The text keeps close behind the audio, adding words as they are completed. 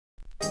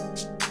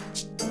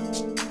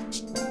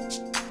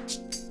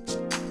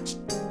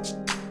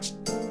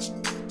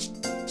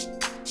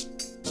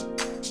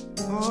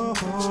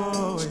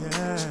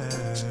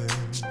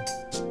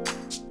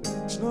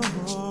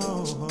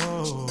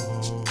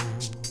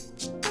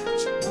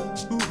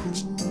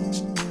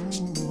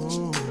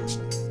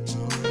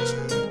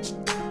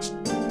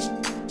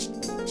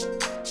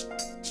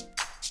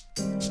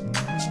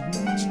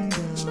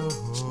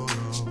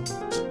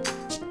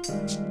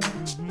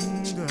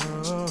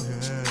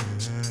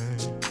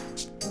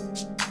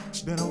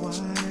Been a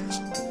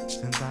while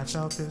since I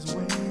felt this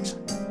way.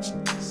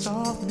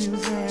 Soft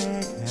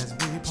music as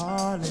we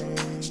parlay.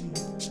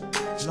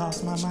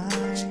 Lost my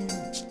mind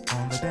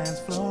on the dance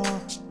floor.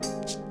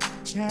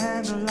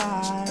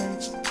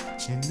 Candlelight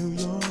in New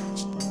York.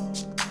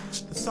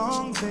 The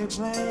songs they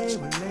play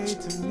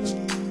relate to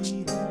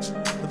me.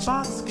 The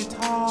box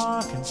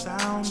guitar can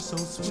sound so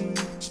sweet.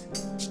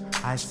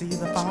 I see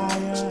the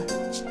fire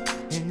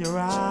in your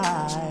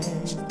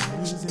eyes. The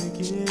music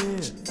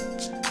is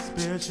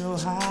spiritual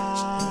high.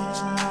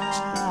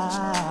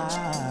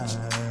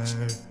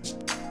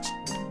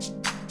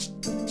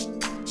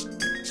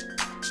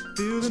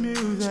 Feel the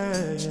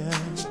music.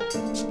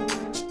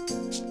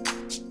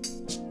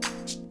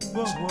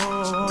 Whoa,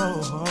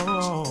 whoa,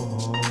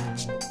 whoa.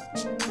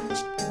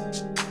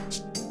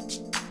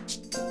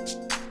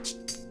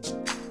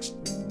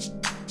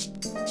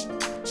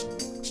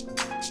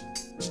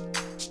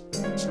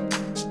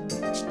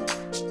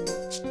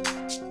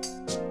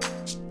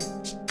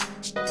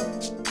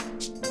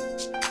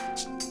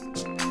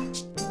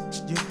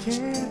 You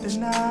can't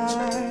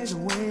deny the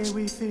way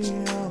we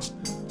feel.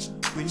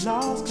 We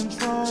lost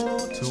control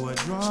to a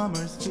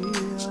drummer's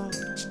feel.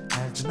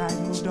 As the night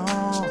moved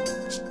on,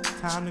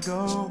 time to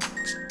go.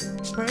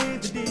 Pray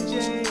the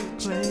DJ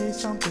play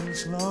something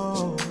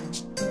slow.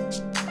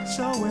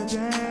 So we're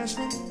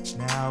dancing,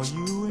 now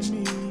you and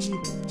me.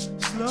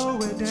 Slow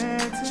we're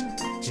dancing,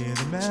 hear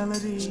the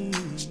melody.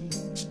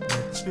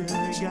 Let the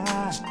spirit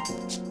guide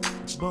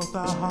both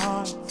our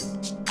hearts.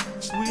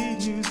 Sweet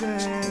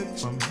music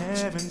from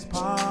heaven's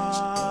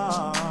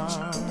part.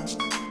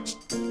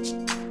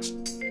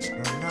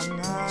 Na,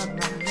 na,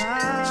 na, na.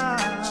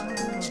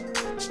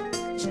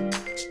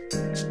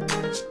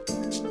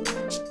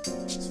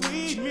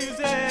 Sweet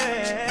music.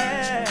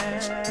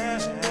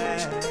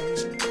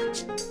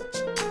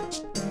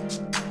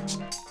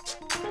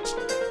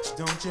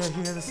 Don't you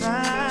hear the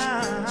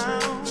sound?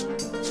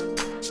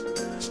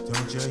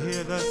 Don't you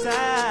hear the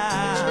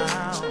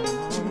sound?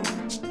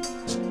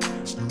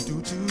 Do, do,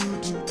 do,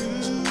 do, do.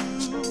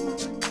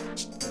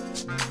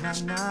 Na,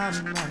 na,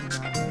 na,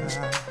 na,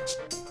 na.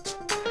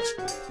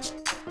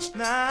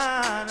 Na,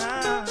 na,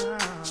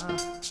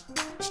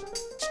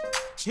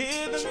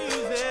 hear the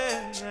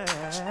music.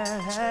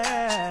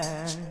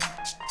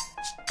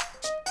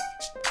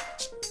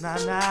 Na,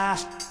 na,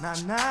 na,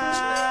 na.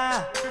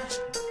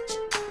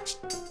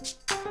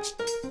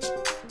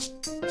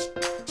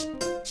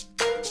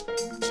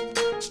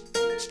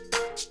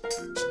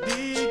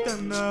 Beat the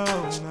no,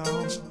 no.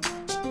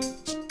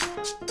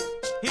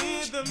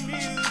 Hear the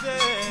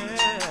music.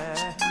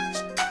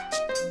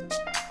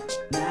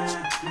 Na,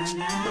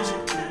 na,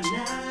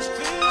 na.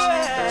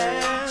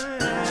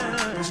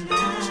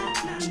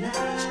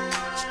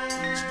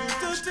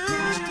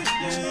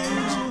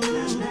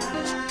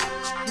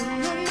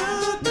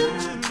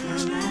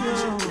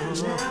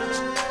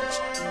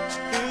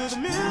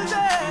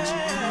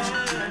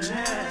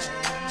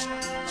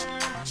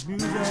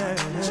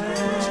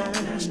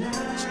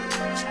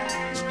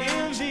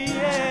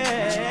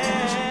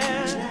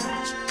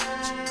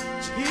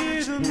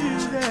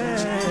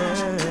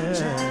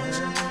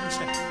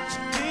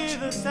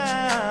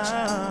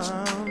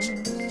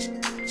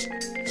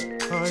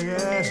 Oh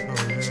yeah,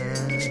 oh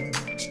yeah.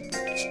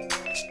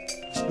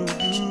 Do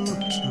do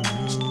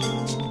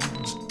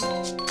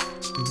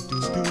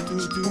do do do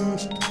do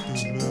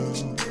do.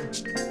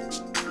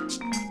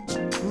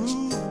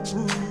 Ooh,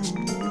 ooh.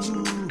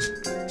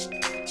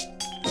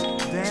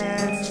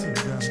 Dance to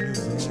the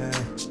music.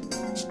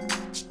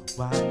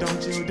 Why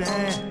don't you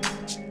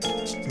dance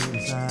to the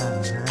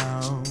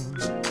sound?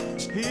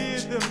 Hear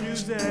the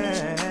music.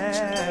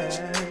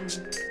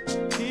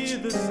 Hear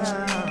the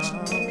sound.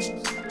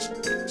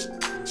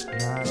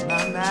 Na na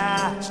na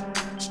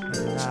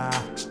na.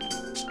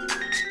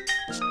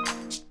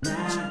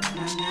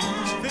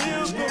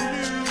 Feel the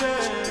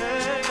music.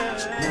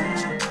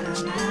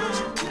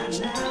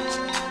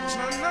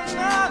 Na na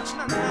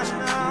na na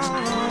na.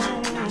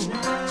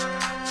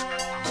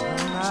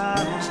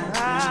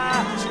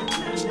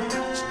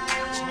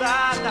 La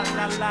la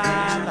la la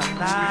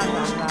la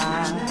la la.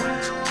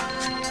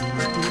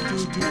 Do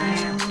do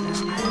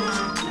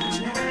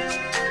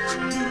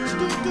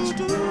do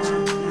do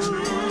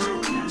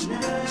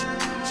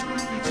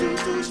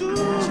do do.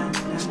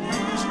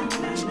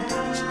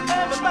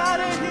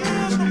 Everybody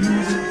hear the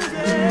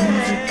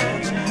music.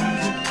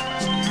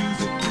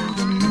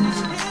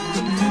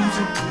 The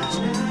music.